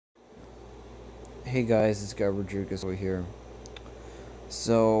Hey guys, it's Guy Rodriguez over here.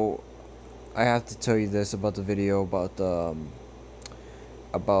 So, I have to tell you this about the video about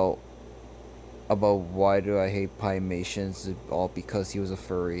about why do I hate Piemations, all because he was a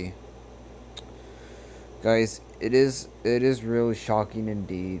furry. Guys, it is really shocking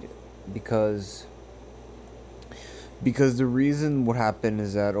indeed, because the reason what happened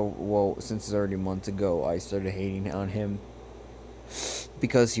is that, oh, well, since it's already months ago, I started hating on him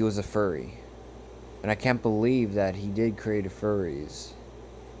because he was a furry. And I can't believe that he did create furries.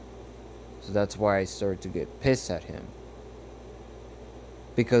 So that's why I started to get pissed at him.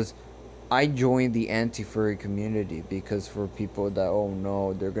 Because I joined the anti-furry community because for people that, oh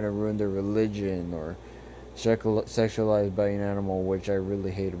no, they're gonna ruin their religion or sexualized by an animal, which I really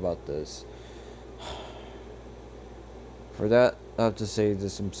hate about this. For that, I have to say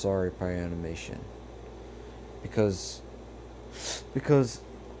this, I'm sorry, Pie Animation. Because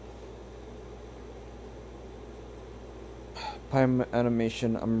Pie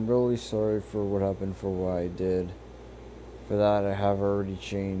Animation, I'm really sorry for what happened, for what I did. For that, I have already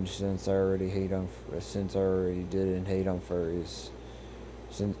changed since I already didn't hate on furries.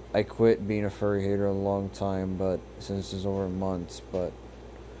 Since I quit being a furry hater a long time, but since it's over months, but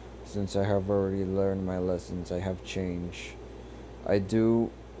since I have already learned my lessons, I have changed. I do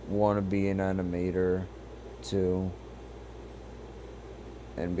want to be an animator too,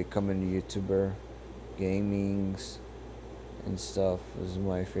 and becoming a YouTuber. Gamings and stuff is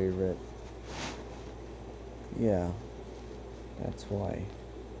my favorite. Yeah, that's why.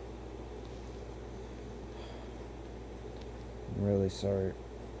 I'm really sorry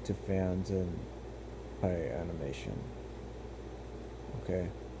to fans and Pie Animation. Okay.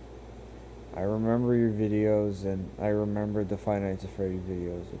 I remember your videos, and I remember the Five Nights at Freddy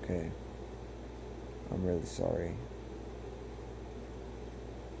videos, okay? I'm really sorry.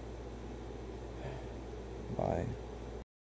 Bye.